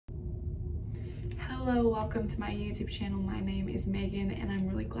Hello, welcome to my YouTube channel. My name is Megan and I'm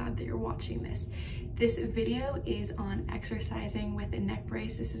really glad that you're watching this. This video is on exercising with a neck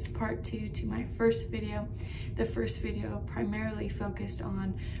brace. This is part 2 to my first video. The first video primarily focused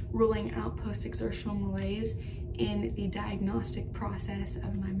on ruling out post-exertional malaise in the diagnostic process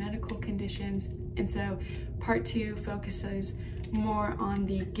of my medical conditions. And so part 2 focuses more on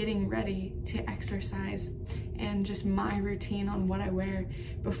the getting ready to exercise and just my routine on what I wear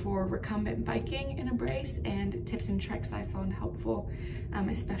before recumbent biking in a brace and tips and tricks I found helpful,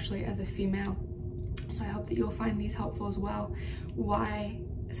 especially as a female. So I hope that you'll find these helpful as well.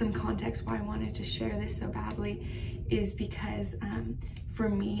 Some context why I wanted to share this so badly is because for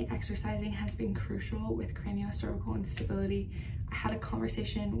me, exercising has been crucial with craniocervical instability. I had a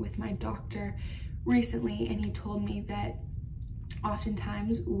conversation with my doctor recently and he told me that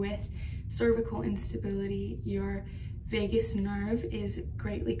oftentimes with cervical instability, your vagus nerve is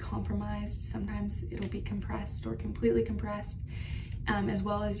greatly compromised. Sometimes it'll be compressed or completely compressed, as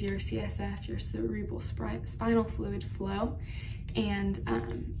well as your CSF, your cerebral spinal fluid flow. And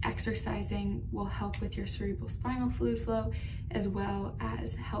exercising will help with your cerebral spinal fluid flow, as well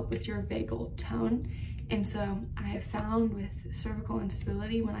as help with your vagal tone. And so I have found with cervical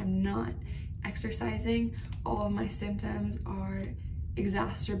instability, when I'm not exercising, all of my symptoms are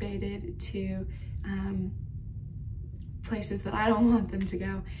exacerbated to places that I don't want them to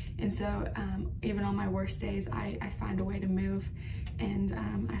go. And so even on my worst days, I find a way to move, and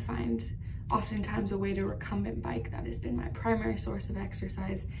I find oftentimes a way to recumbent bike. That has been my primary source of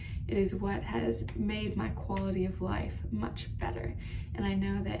exercise. It is what has made my quality of life much better. And I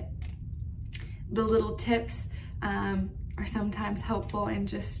know that the little tips are sometimes helpful in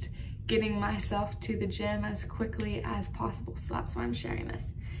just getting myself to the gym as quickly as possible. So that's why I'm sharing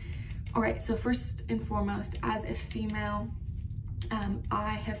this. All right, so first and foremost, as a female, I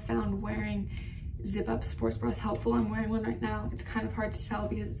have found wearing zip-up sports bras helpful. I'm wearing one right now. It's kind of hard to tell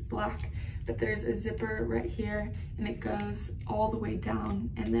because it's black, but there's a zipper right here and it goes all the way down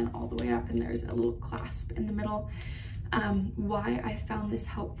and then all the way up, and there's a little clasp in the middle. Why I found this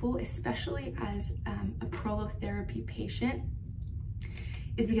helpful, especially as a prolotherapy patient,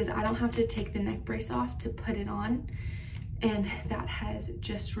 is because I don't have to take the neck brace off to put it on, and that has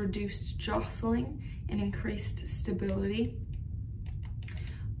just reduced jostling and increased stability.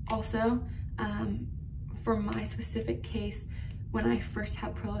 Also, for my specific case, when I first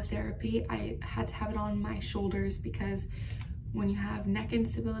had prolotherapy, I had to have it on my shoulders because when you have neck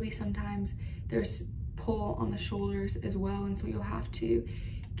instability, sometimes there's pull on the shoulders as well, and so you'll have to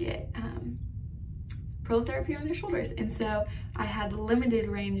get prolotherapy on your shoulders. And so I had limited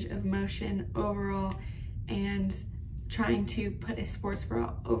range of motion overall, and trying to put a sports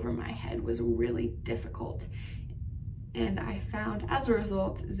bra over my head was really difficult. And I found, as a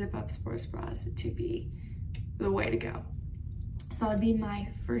result, zip-up sports bras to be the way to go. So that would be my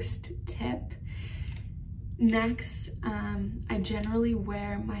first tip. Next, I generally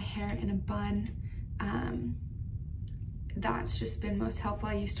wear my hair in a bun. That's just been most helpful.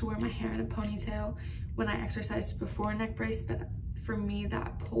 I used to wear my hair in a ponytail when I exercised before a neck brace, but for me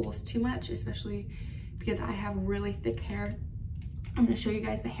that pulls too much, especially because I have really thick hair. I'm going to show you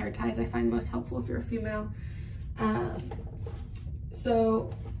guys the hair ties I find most helpful if you're a female. So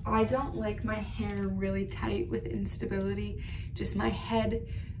I don't like my hair really tight with instability. Just my head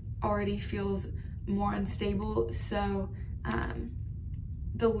already feels more unstable, so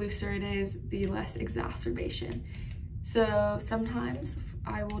the looser it is, the less exacerbation. So sometimes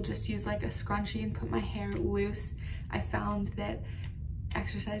I will just use like a scrunchie and put my hair loose. I found that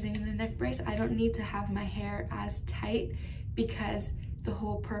exercising in the neck brace, I don't need to have my hair as tight because the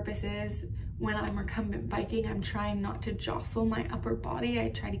whole purpose is when I'm recumbent biking, I'm trying not to jostle my upper body. I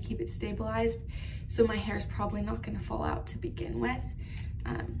try to keep it stabilized, so my hair is probably not going to fall out to begin with.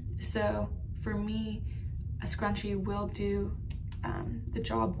 So for me, a scrunchie will do the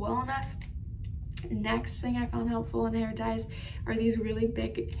job well enough. Next thing I found helpful in hair ties are these really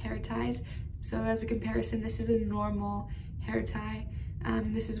big hair ties. So as a comparison, this is a normal hair tie.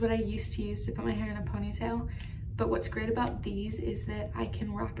 This is what I used to use to put my hair in a ponytail. But what's great about these is that I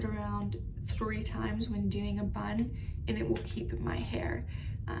can wrap it around 3 times when doing a bun, and it will keep my hair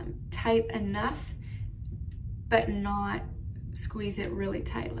tight enough, but not squeeze it really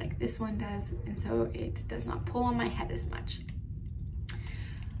tight like this one does, and so it does not pull on my head as much.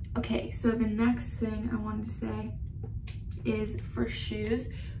 Okay, so the next thing I wanted to say is for shoes.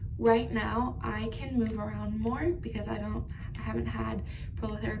 Right now, I can move around more because I haven't had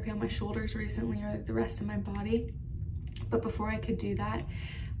prolotherapy on my shoulders recently or the rest of my body. But before I could do that,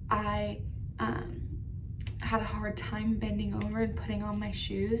 I had a hard time bending over and putting on my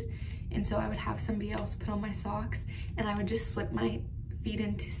shoes. And so I would have somebody else put on my socks, and I would just slip my feet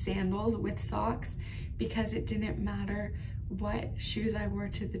into sandals with socks, because it didn't matter what shoes I wore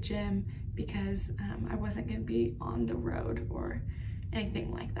to the gym, because I wasn't going to be on the road or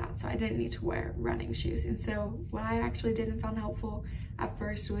anything like that. So I didn't need to wear running shoes. And so what I actually did and found helpful at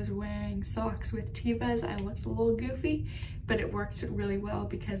first was wearing socks with Tevas. I looked a little goofy, but it worked really well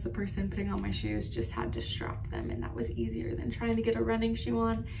because the person putting on my shoes just had to strap them, and that was easier than trying to get a running shoe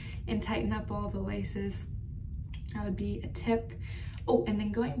on and tighten up all the laces. That would be a tip. Oh, and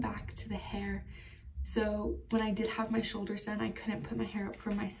then going back to the hair. So when I did have my shoulders done, I couldn't put my hair up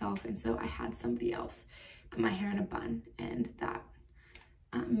for myself, and so I had somebody else put my hair in a bun, and that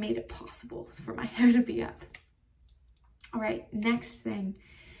made it possible for my hair to be up. All right, next thing,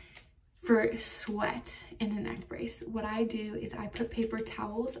 for sweat in a neck brace, what I do is I put paper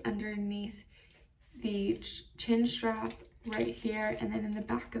towels underneath the chin strap right here, and then in the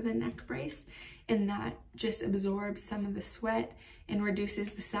back of the neck brace, and that just absorbs some of the sweat and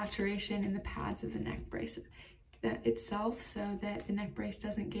reduces the saturation in the pads of the neck brace itself, so that the neck brace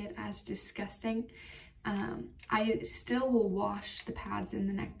doesn't get as disgusting. I still will wash the pads in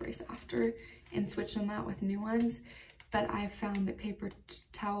the neck brace after and switch them out with new ones, but I've found that paper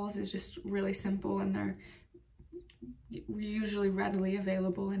towels is just really simple, and they're usually readily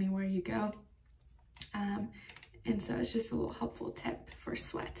available anywhere you go. And so it's just a little helpful tip for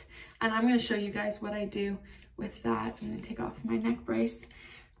sweat. And I'm going to show you guys what I do with that. I'm going to take off my neck brace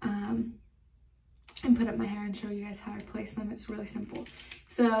and put up my hair and show you guys how I place them. It's really simple.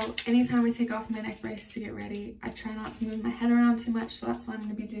 So anytime I take off my neck brace to get ready, I try not to move my head around too much, so that's what I'm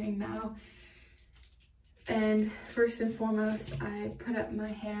going to be doing now. And first and foremost, I put up my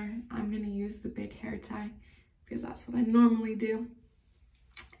hair. I'm going to use the big hair tie because that's what I normally do.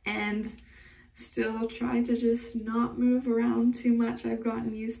 And still try to just not move around too much. I've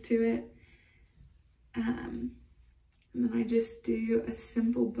gotten used to it. And then I just do a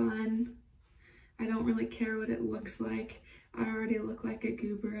simple bun. I don't really care what it looks like. I already look like a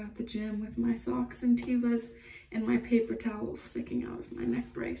goober at the gym with my socks and Tevas and my paper towels sticking out of my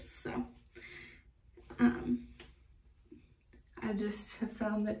neck brace. So I just have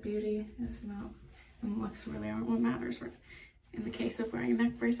found that beauty is not, and looks really aren't what matters in the case of wearing a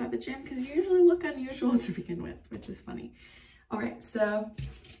neck brace at the gym, because you usually look unusual to begin with, which is funny. All right, so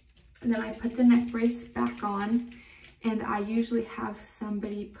then I put the neck brace back on, and I usually have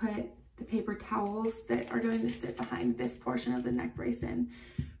somebody put the paper towels that are going to sit behind this portion of the neck brace in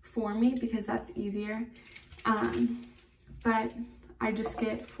for me, because that's easier. But I just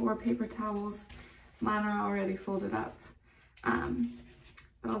get 4 paper towels. Mine are already folded up.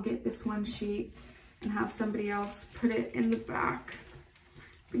 But I'll get this one sheet and have somebody else put it in the back.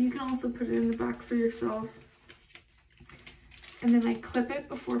 But you can also put it in the back for yourself. And then I clip it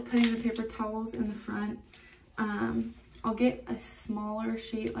before putting the paper towels in the front. I'll get a smaller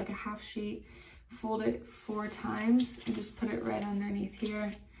sheet, like a half sheet, fold it 4 times and just put it right underneath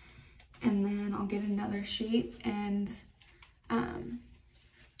here. And then I'll get another sheet and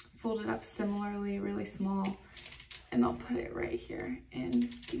fold it up similarly, really small, and I'll put it right here in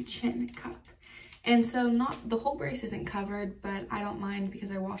the chin cup. And so not the whole brace isn't covered, but I don't mind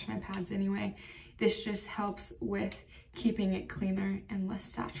because I wash my pads anyway. This just helps with keeping it cleaner and less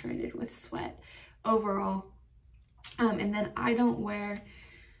saturated with sweat overall. And then I don't wear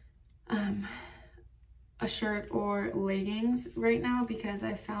a shirt or leggings right now, because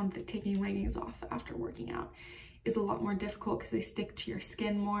I found that taking leggings off after working out is a lot more difficult because they stick to your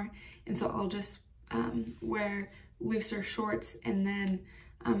skin more. And so I'll just wear looser shorts, and then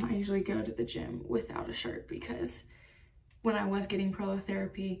I usually go to the gym without a shirt, because when I was getting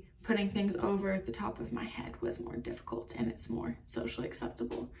prolotherapy, putting things over the top of my head was more difficult, and it's more socially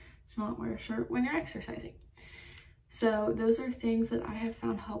acceptable to not wear a shirt when you're exercising. So those are things that I have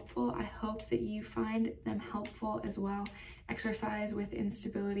found helpful. I hope that you find them helpful as well. Exercise with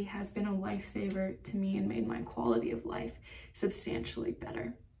instability has been a lifesaver to me and made my quality of life substantially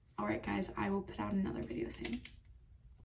better. All right, guys, I will put out another video soon.